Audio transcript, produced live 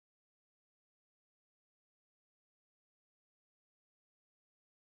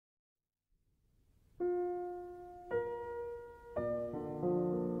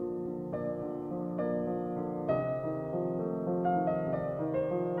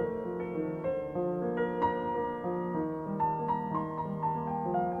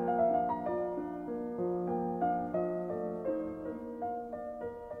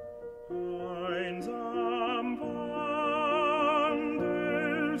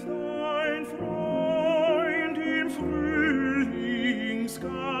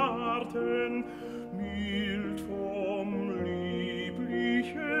mild vom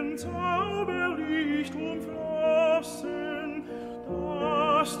lieblichen Zauberlicht umflossen,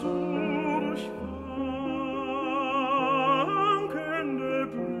 das durch wankende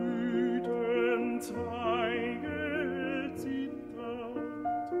Blütenzweige zittert.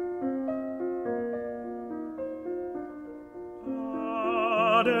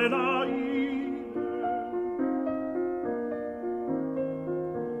 Adelaide,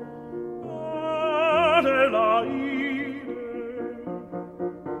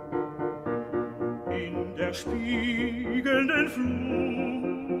 in der spiegelnden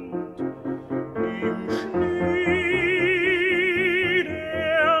Flut, im Schnee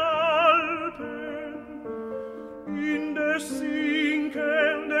der Alpen, in des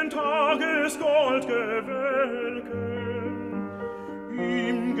sinkenden Tages Goldgewölken,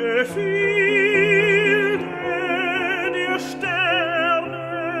 im Gefilde der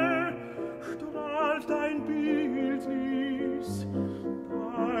Sterne strahlt dein Bildnis,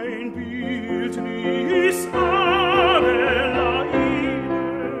 Adelaide.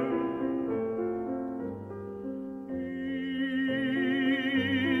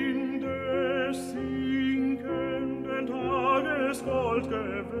 In des sinkenden Tages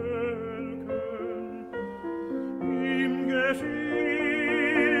Goldgewölken, im Gefilde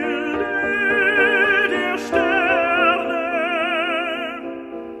der Sterne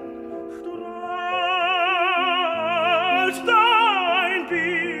strahlt dein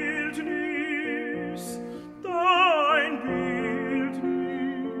Bildnis, dein Bildnis.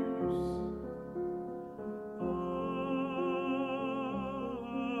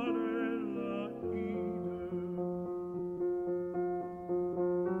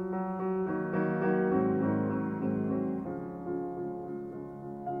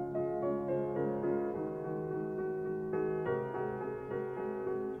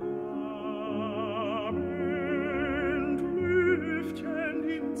 Abendlüftchen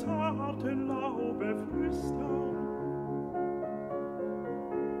im zarten Laube flüstern,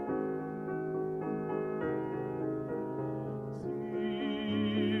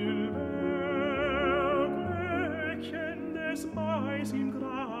 Silberglöckchen des Mais im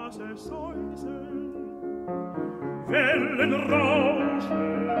Grase säuseln, Wellen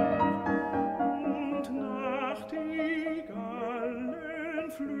rauschen und Nachtigallen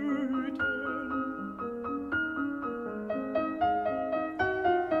flüten.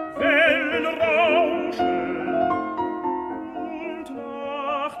 Wellen rauschen und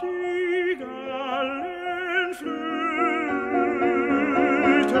Nachtigallen flüten.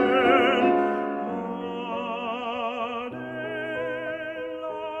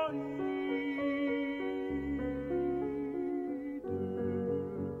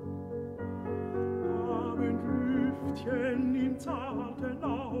 Abendlüftchen im zarten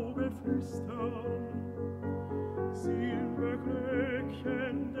Laube flüstern,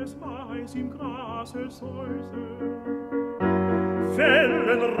 Silberglöckchen des Mais im Grase säuseln,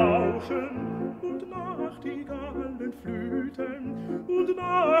 Wellen rauschen und Nachtigallen flüten, und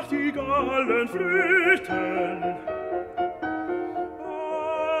Nachtigallen flüten.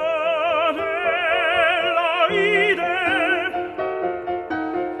 Adelaide,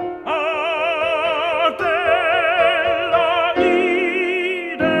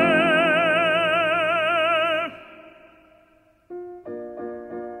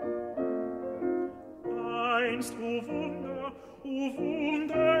 einst, o Wunder,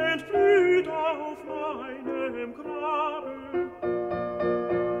 entblüht auf meinem Grabe.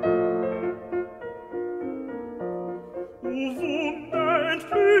 O Wunder,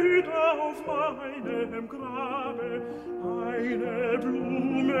 entblüht auf meinem Grabe, eine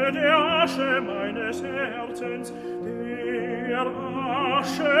Blume der Asche meines Herzens, der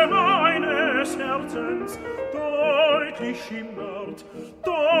Asche meines Herzens, deutlich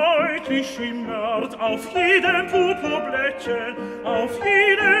schimmert auf jedem Purpurblättchen, auf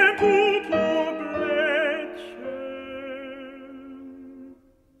jedem Purpurblättchen.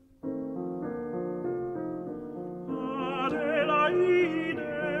 Adelaide,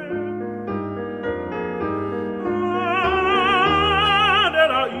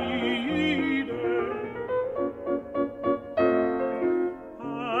 Adelaide,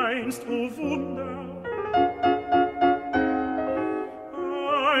 einst, o Wunder,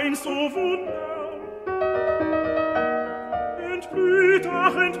 einst, o Wunder, entblüht,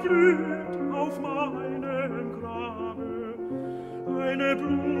 ach entblüht auf meinem Grabe, eine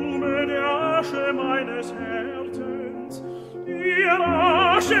Blume der Asche meines Herzens, die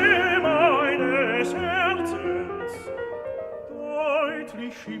Asche meines Herzens,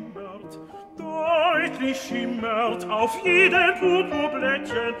 deutlich schimmert auf jedem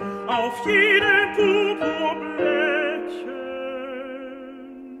Purpurblättchen, auf jedem Purpurblättchen.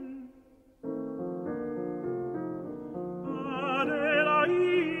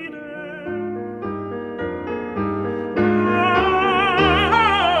 Adelaide,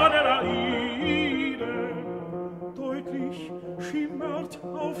 Adelaide, deutlich schimmert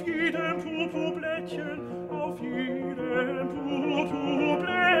auf jedem Purpurblättchen, auf jedem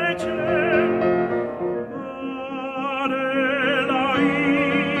Purpurblättchen.